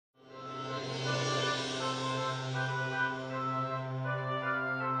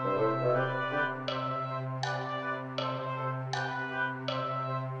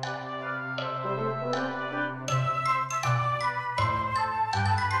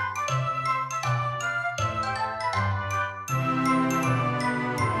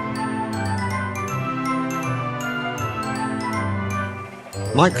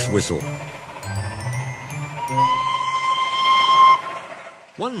Mike's whistle.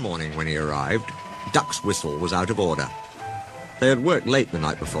 One morning when he arrived, Duck's whistle was out of order. They had worked late the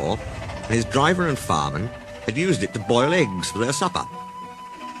night before, and his driver and fireman had used it to boil eggs for their supper.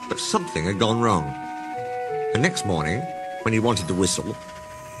 But something had gone wrong. And next morning, when he wanted to whistle,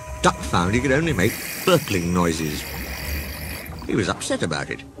 Duck found he could only make burpling noises. He was upset about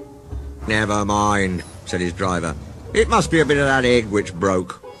it. "Never mind," said his driver. "It must be a bit of that egg which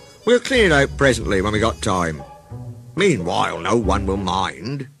broke. We'll clean it out presently when we got time. Meanwhile, no one will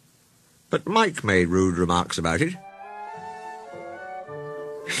mind." But Mike made rude remarks about it.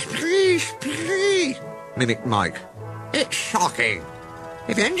 "Please, please," mimicked Mike. "It's shocking.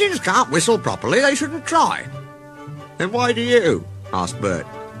 If engines can't whistle properly, they shouldn't try." "Then why do you?" asked Bert.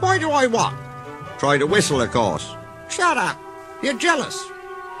 "Why do I what?" "Try to whistle, of course." "Shut up. You're jealous."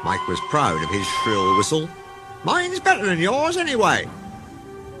 Mike was proud of his shrill whistle. "Mine's better than yours, anyway."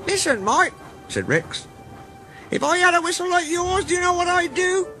 "Listen, Mike," said Rex. "If I had a whistle like yours, do you know what I'd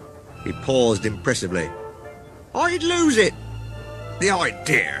do?" He paused impressively. "I'd lose it." "The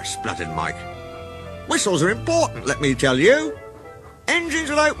idea," spluttered Mike. "Whistles are important, let me tell you. Engines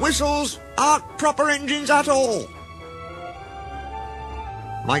without whistles aren't proper engines at all."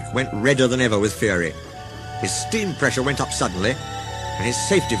 Mike went redder than ever with fury. His steam pressure went up suddenly, and his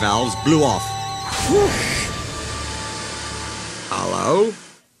safety valves blew off. Whoosh! "Hello?"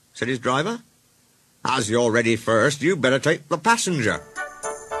 said his driver. "As you're ready first, you better take the passenger."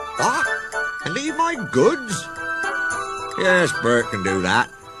 "What? And leave my goods?" "Yes, Bert can do that.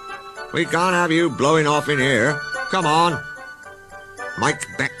 We can't have you blowing off in here. Come on." Mike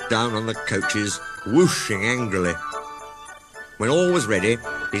backed down on the coaches, whooshing angrily. When all was ready,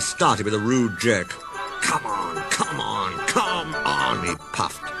 he started with a rude jerk. "Come on, come on, come on," he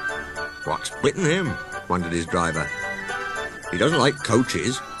puffed. "What's bitten him?" wondered his driver. "He doesn't like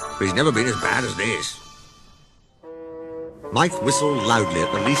coaches, but he's never been as bad as this." Mike whistled loudly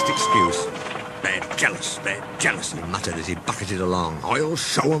at the least excuse. They're jealous," he muttered as he bucketed along. I'll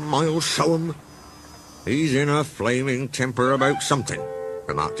show 'em. "He's in a flaming temper about something,"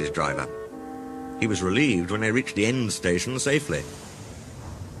 remarked his driver. He was relieved when they reached the end station safely.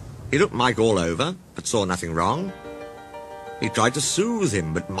 He looked Mike all over, but saw nothing wrong. He tried to soothe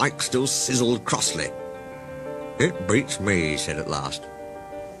him, but Mike still sizzled crossly. "It beats me," he said at last.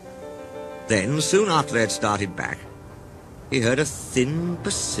 Then, soon after they had started back, he heard a thin,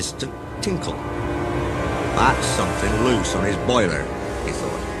 persistent tinkle. "That's something loose on his boiler," he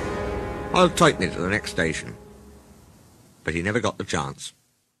thought. "I'll tighten it at the next station." But he never got the chance.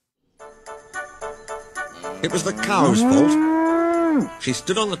 It was the cow's fault. She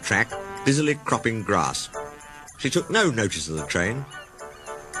stood on the track, busily cropping grass. She took no notice of the train.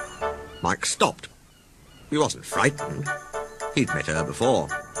 Mike stopped. He wasn't frightened. He'd met her before.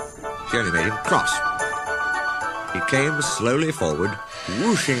 She only made him cross. He came slowly forward,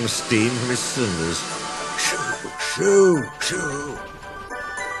 whooshing steam from his cylinders. Shoo, shoo, shoo.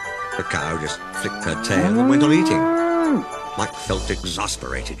 The cow just flicked her tail and went on eating. Mike felt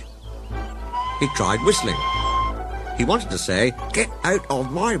exasperated. He tried whistling. He wanted to say, "Get out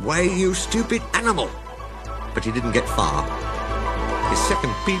of my way, you stupid animal!" But he didn't get far. His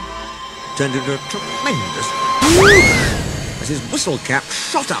second peep turned into a tremendous whoosh as his whistle cap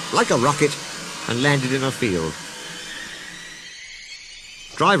shot up like a rocket and landed in a field.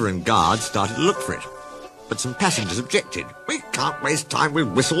 Driver and guard started to look for it, but some passengers objected. "We can't waste time with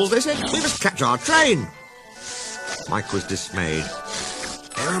whistles," they said. "We must catch our train." Mike was dismayed.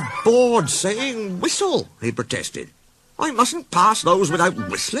 "There are boards saying whistle," he protested. "I mustn't pass those without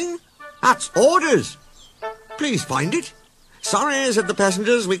whistling. That's orders." "Please find it." "Sorry," said the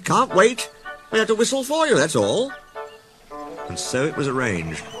passengers, "we can't wait. We have to whistle for you, that's all." And so it was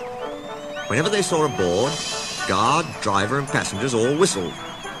arranged. Whenever they saw a board, guard, driver and passengers all whistled.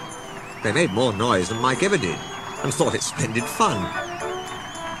 They made more noise than Mike ever did, and thought it splendid fun.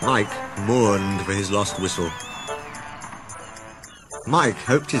 Mike mourned for his lost whistle. Mike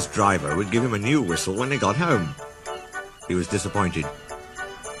hoped his driver would give him a new whistle when they got home. He was disappointed.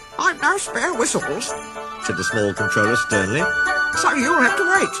 "I've no spare whistles," said the small controller sternly, "so you'll have to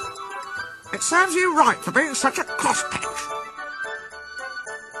wait. It serves you right for being such a crosspatch."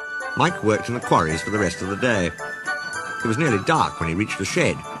 Mike worked in the quarries for the rest of the day. It was nearly dark when he reached the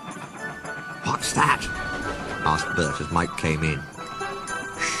shed. "What's that?" asked Bert as Mike came in.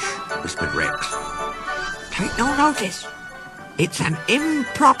 "Shh," whispered Rex. "Take no notice. It's an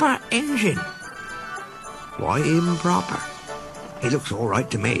improper engine." "Why improper? It looks all right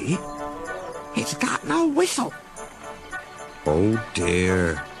to me." "It's got no whistle." "Oh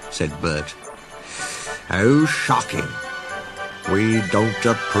dear," said Bert. "How shocking. We don't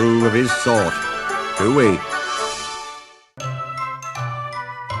approve of his sort, do we?